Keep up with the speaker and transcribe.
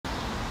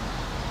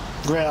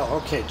Well,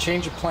 okay,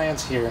 change of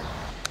plans here.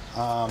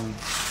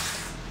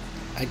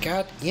 I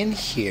got in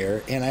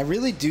here, and I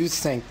really do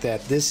think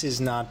that this is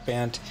not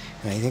bent,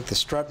 and I think the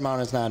strut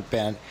mount is not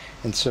bent,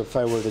 and so if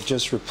I were to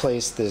just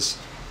replace this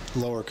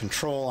lower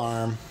control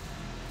arm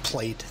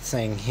plate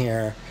thing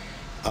here,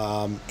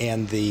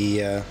 and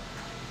the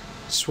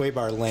sway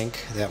bar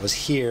link that was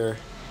here,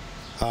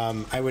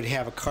 I would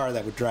have a car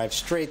that would drive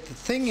straight. The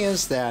thing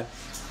is that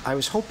I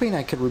was hoping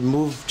I could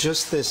remove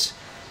just this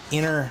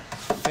inner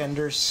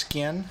fender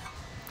skin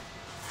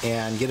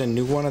and get a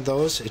new one of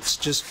those. It's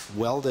just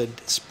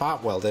welded,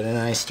 spot welded, and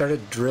I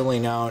started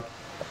drilling out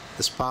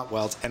the spot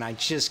welds, and I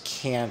just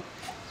can't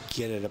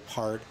get it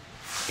apart.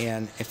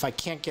 And if I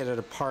can't get it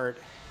apart,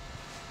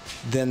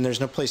 then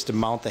there's no place to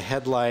mount the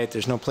headlight,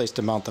 there's no place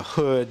to mount the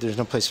hood, there's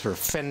no place for a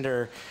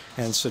fender,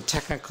 and so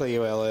technically,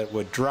 well, it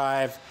would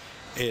drive,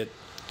 it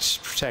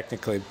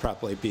technically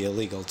probably be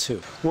illegal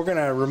too. We're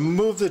gonna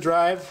remove the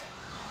drive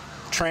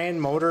train,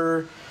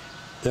 motor,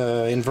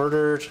 the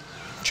inverter,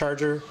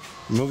 charger,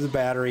 remove the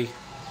battery.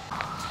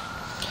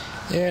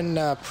 In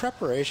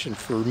preparation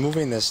for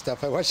removing this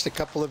stuff, I watched a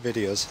couple of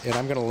videos, and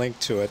I'm going to link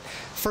to it.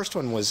 First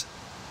one was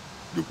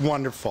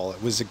wonderful.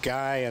 It was a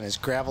guy on his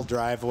gravel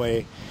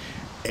driveway,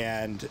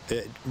 and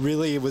it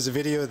was a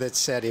video that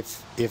said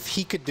if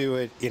he could do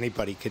it,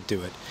 anybody could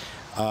do it.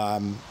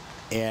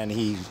 And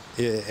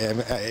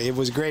it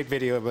was a great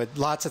video, but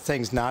lots of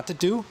things not to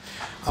do.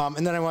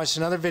 And then I watched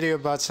another video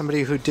about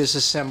somebody who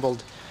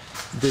disassembled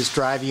this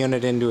drive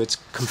unit into its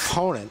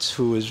components,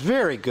 who was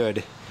very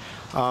good.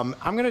 I'm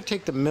going to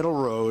take the middle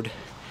road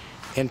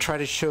and try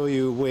to show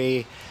you a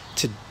way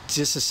to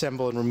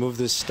disassemble and remove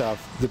this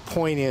stuff. The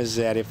point is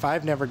that if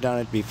I've never done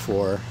it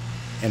before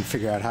and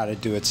figure out how to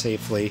do it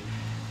safely,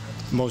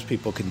 most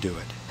people can do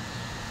it.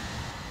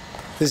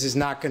 This is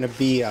not going to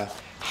be a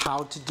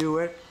how to do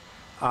it,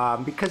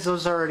 because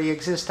those already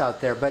exist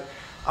out there, but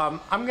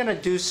I'm going to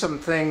do some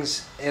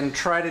things and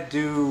try to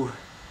do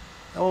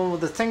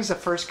the things the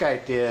first guy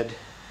did,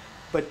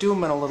 but do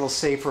them in a little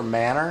safer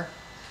manner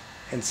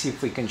and see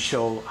if we can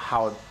show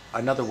how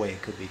another way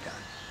it could be done.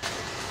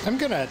 I'm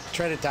going to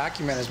try to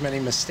document as many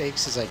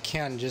mistakes as I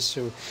can, just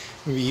so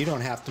maybe you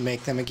don't have to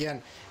make them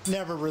again.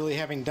 Never really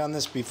having done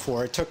this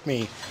before, it took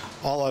me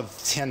all of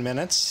 10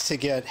 minutes to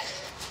get,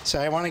 so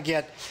I want to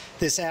get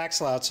this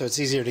axle out so it's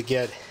easier to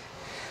get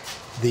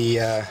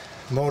the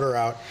motor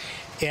out.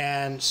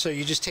 And so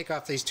you just take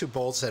off these two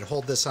bolts that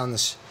hold this on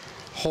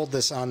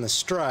the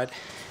strut.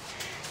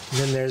 And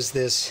then there's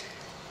this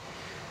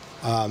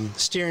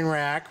steering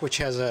rack, which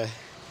has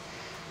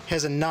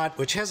a nut,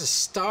 which has a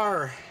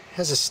star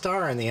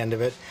in the end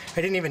of it.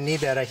 I didn't even need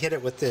that. I hit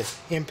it with the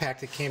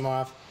impact that came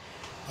off.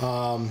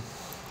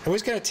 I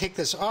was going to take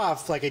this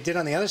off like I did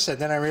on the other side.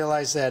 Then I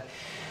realized that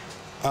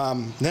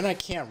then I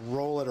can't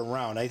roll it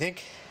around. I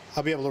think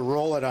I'll be able to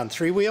roll it on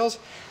 3 wheels,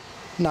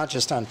 not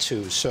just on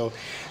 2. So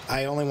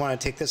I only want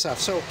to take this off.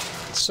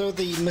 So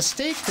the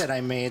mistake that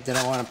I made that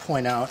I want to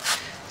point out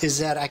is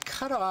that I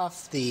cut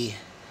off the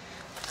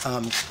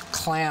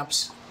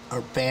clamps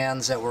or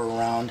bands that were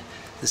around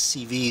the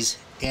CVs,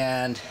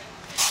 and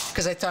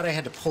because I thought I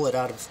had to pull it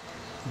out of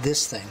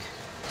this thing.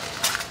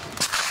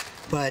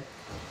 But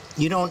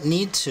you don't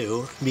need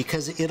to,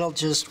 because it'll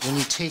just, when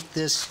you take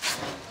this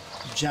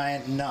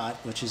giant nut,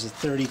 which is a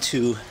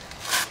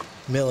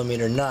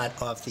 32mm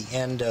nut off the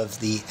end of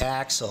the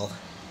axle,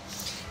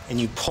 and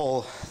you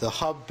pull the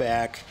hub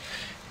back,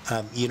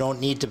 you don't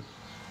need to,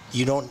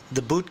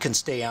 the boot can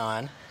stay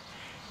on,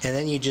 and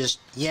then you just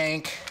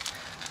yank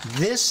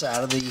this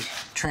out of the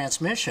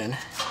transmission,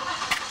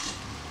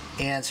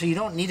 and so you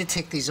don't need to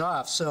take these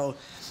off. So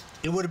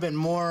it would have been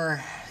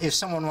more, if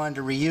someone wanted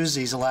to reuse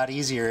these, a lot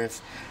easier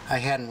if I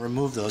hadn't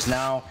removed those.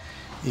 Now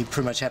you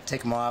pretty much have to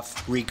take them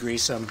off,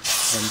 re-grease them,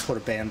 and put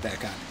a band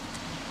back on.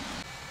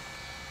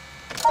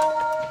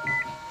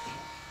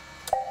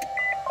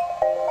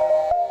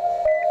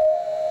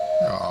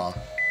 Aw.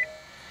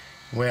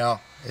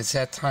 Well, it's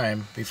that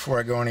time. Before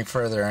I go any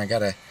further, I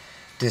gotta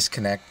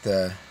disconnect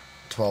the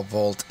 12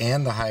 volt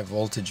and the high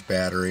voltage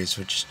batteries,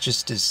 which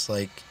just is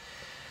like,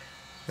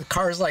 the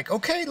car's like,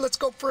 okay, let's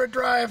go for a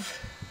drive,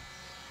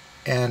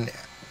 and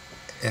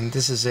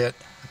this is it,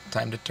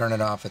 time to turn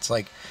it off. It's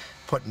like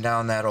putting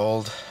down that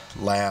old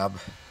lab.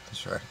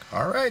 It's like,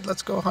 all right,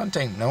 let's go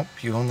hunting. Nope,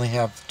 you only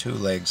have 2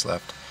 legs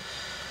left.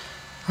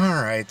 All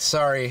right,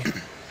 sorry.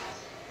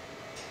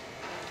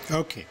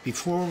 Okay,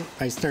 before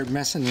I start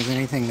messing with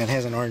anything that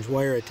has an orange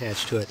wire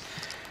attached to it,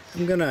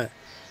 I'm gonna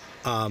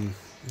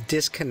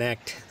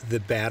disconnect the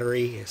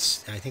battery.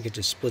 I think it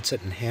just splits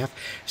it in half.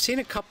 I've seen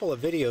a couple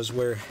of videos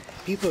where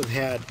people have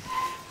had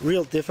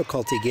real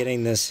difficulty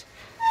getting this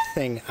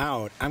thing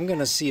out. I'm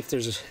gonna see if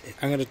there's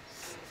I'm gonna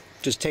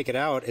just take it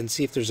out and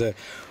see if there's a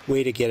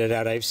way to get it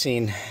out. I've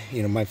seen,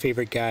 you know, my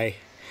favorite guy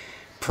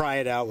pry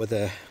it out with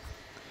a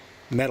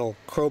metal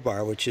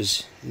crowbar, which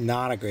is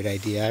not a great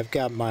idea. I've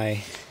got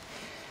my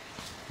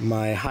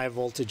high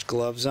voltage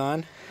gloves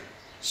on,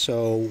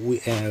 so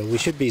we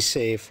should be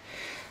safe.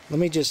 Let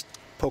me just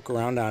poke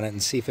around on it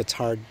and see if it's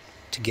hard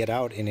to get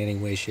out in any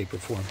way, shape, or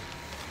form.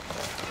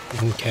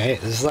 Okay,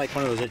 this is like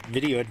one of those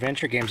video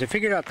adventure games. I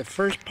figured out the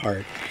first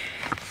part.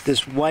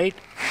 This white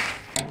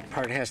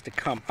part has to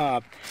come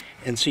up,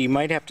 and so you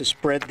might have to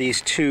spread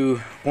these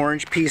two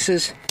orange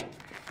pieces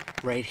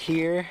right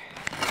here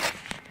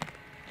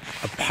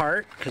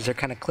apart because they're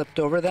kind of clipped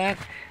over that.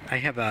 I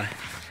have a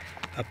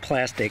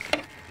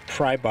plastic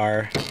pry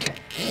bar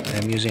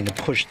that I'm using to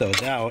push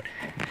those out.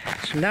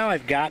 So now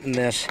I've gotten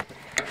this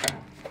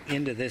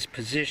into this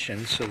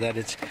position so that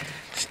it's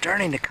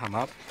starting to come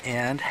up,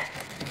 and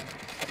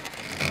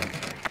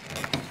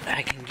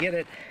I can get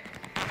it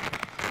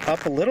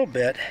up a little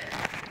bit.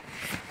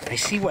 I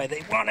see why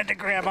they wanted to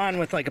grab on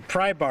with like a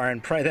pry bar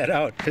and pry that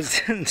out,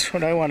 because that's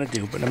what I want to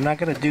do, but I'm not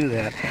going to do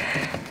that.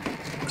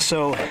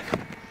 So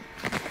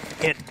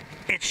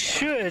it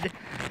should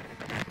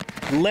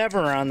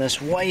lever on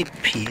this white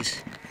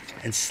piece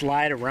and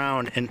slide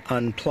around and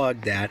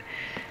unplug that,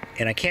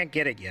 and I can't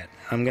get it yet.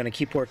 I'm going to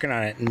keep working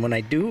on it, and when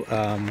I do,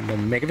 we'll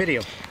make a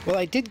video. Well,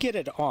 I did get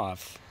it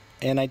off,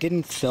 and I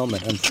didn't film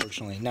it,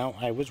 unfortunately. Now,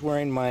 I was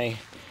wearing my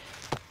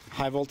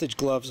high voltage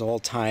gloves the whole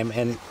time,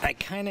 and I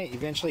kind of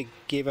eventually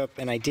gave up,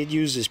 and I did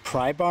use this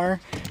pry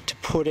bar to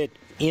put it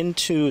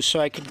into,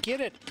 so I could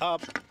get it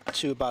up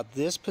to about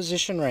this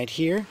position right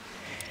here,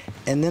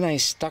 and then I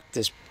stuck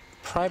this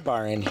pry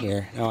bar in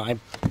here. Now, I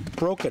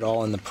broke it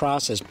all in the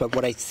process, but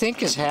what I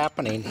think is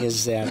happening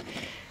is that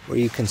where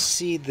you can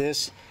see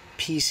this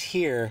piece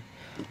here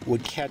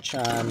would catch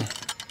on,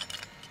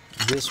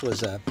 this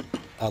was a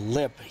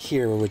lip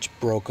here which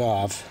broke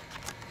off,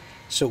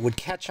 so it would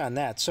catch on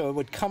that, so it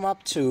would come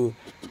up to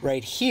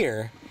right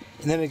here,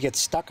 and then it gets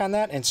stuck on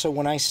that. And so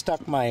when I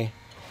stuck my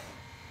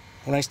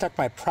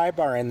pry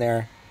bar in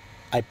there,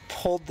 I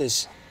pulled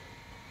this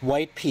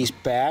white piece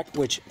back,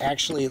 which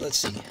actually, let's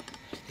see,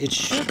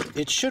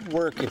 it should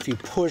work. If you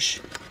push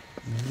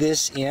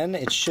this in,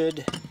 it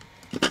should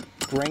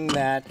bring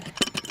that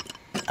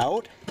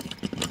out,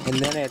 and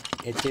then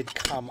it did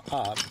come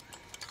up.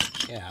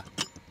 Yeah,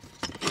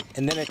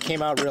 and then it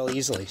came out real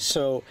easily.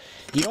 So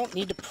you don't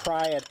need to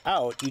pry it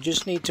out, you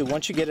just need to,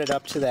 once you get it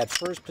up to that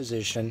first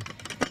position,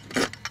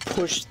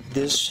 push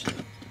this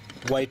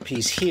white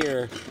piece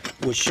here,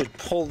 which should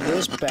pull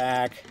this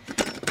back,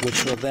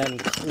 which will then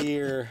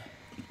clear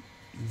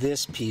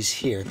this piece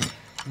here.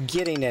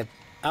 Getting it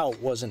out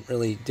wasn't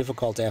really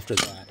difficult after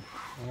that.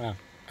 Wow.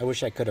 I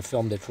wish I could have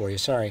filmed it for you,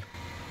 sorry.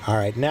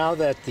 Alright, now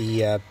that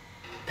the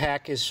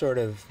pack is sort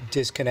of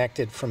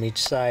disconnected from each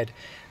side,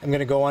 I'm going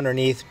to go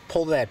underneath,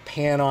 pull that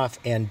pan off,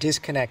 and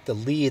disconnect the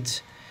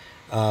leads,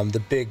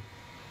 the big,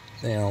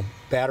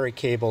 battery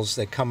cables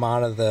that come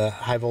out of the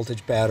high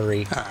voltage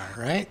battery.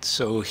 Alright,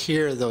 so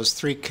here are those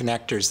three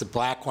connectors, the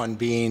black one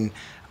being,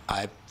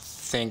 I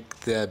think,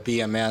 the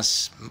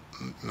BMS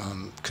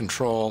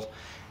control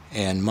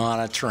and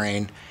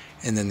monitoring,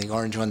 and then the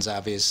orange one's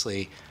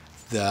obviously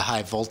the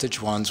high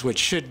voltage ones, which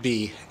should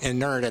be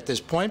inert at this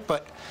point,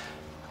 but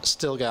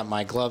still got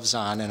my gloves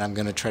on, and I'm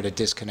going to try to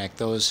disconnect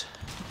those.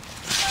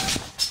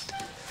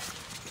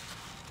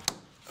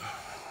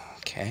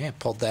 Okay, I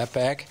pulled that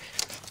back.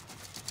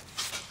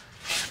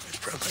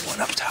 Broken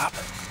one up top.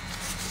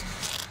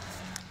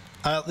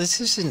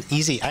 This isn't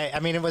easy. I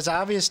mean, it was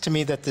obvious to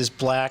me that this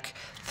black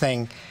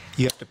thing,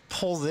 you have to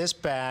pull this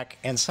back,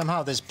 and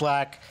somehow this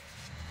black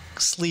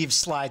sleeve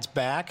slides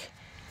back,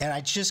 and I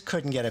just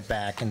couldn't get it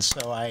back, and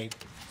so I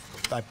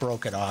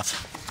broke it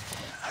off.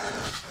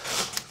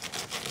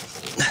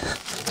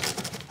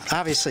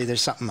 Obviously,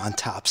 there's something on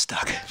top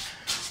stuck.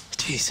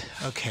 Jeez,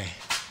 okay.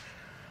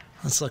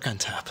 Let's look on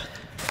top.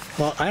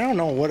 Well, I don't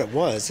know what it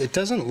was. It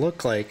doesn't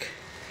look like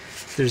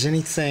there's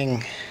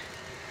anything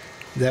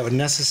that would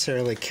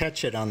necessarily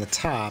catch it on the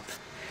top.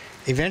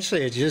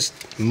 Eventually, I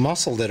just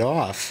muscled it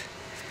off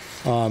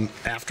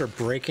after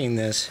breaking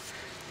this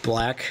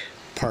black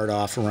part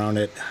off around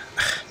it.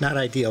 Not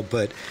ideal,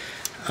 but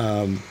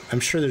I'm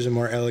sure there's a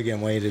more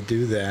elegant way to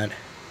do that.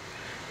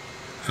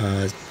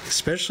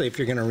 Especially if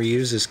you're going to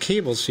reuse this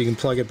cable so you can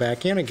plug it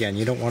back in again.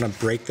 You don't want to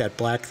break that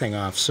black thing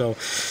off. So,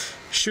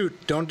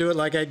 shoot, don't do it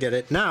like I did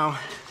it. Now,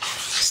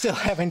 still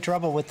having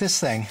trouble with this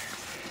thing.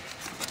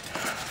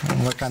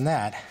 I'll work on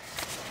that.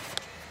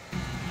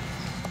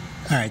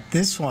 Alright,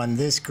 this one,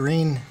 this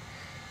green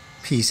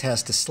piece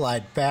has to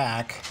slide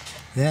back.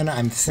 Then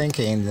I'm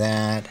thinking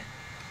that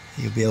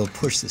you'll be able to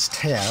push this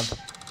tab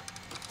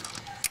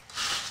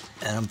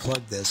and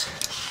unplug this.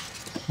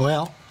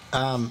 Well,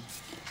 I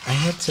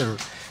had to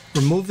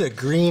remove the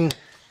green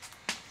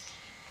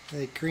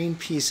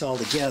piece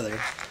altogether.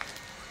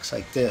 Looks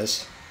like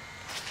this.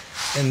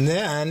 And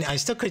then I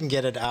still couldn't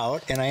get it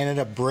out, and I ended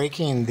up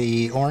breaking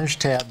the orange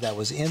tab that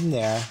was in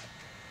there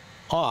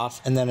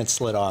off, and then it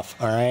slid off.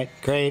 All right,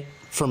 great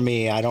for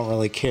me. I don't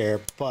really care.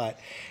 But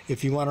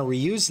if you want to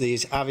reuse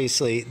these,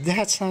 obviously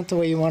that's not the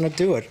way you want to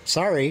do it.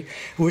 Sorry.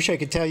 I wish I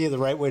could tell you the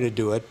right way to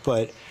do it,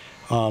 but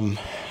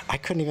I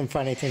couldn't even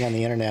find anything on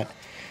the internet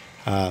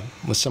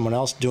with someone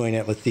else doing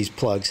it with these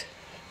plugs.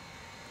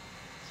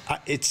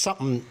 It's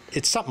something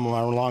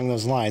along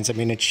those lines. I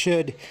mean, it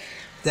should,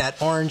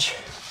 that orange,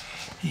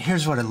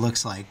 here's what it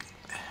looks like.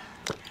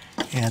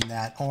 And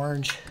that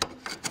orange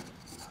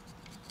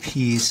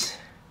piece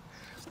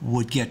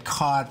would get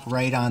caught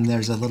right on,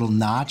 there's a little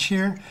notch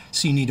here,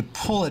 so you need to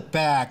pull it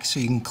back so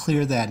you can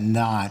clear that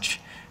notch.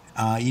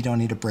 You don't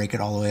need to break it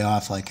all the way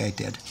off like I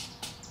did.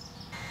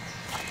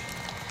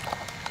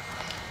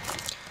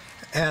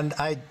 And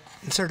I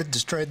sort of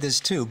destroyed this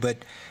too, but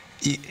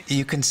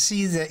you can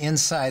see the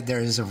inside there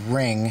is a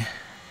ring,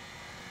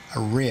 a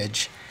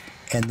ridge,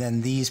 and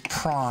then these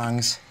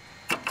prongs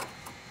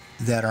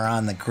that are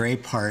on the gray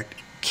part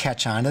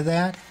catch onto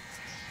that.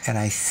 And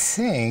I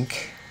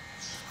think,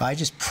 well, I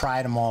just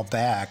pried them all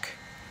back.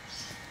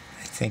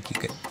 I think you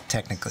could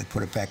technically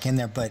put it back in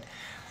there, but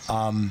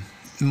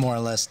more or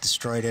less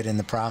destroyed it in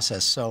the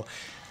process. So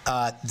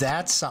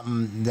that's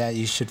something that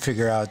you should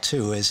figure out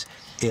too, is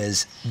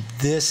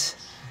this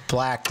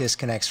black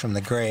disconnects from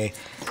the gray.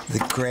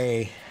 The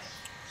gray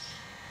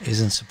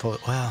isn't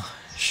supposed, well,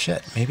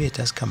 shit, maybe it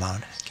does come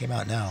out. It came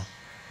out now.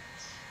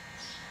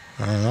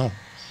 I don't know.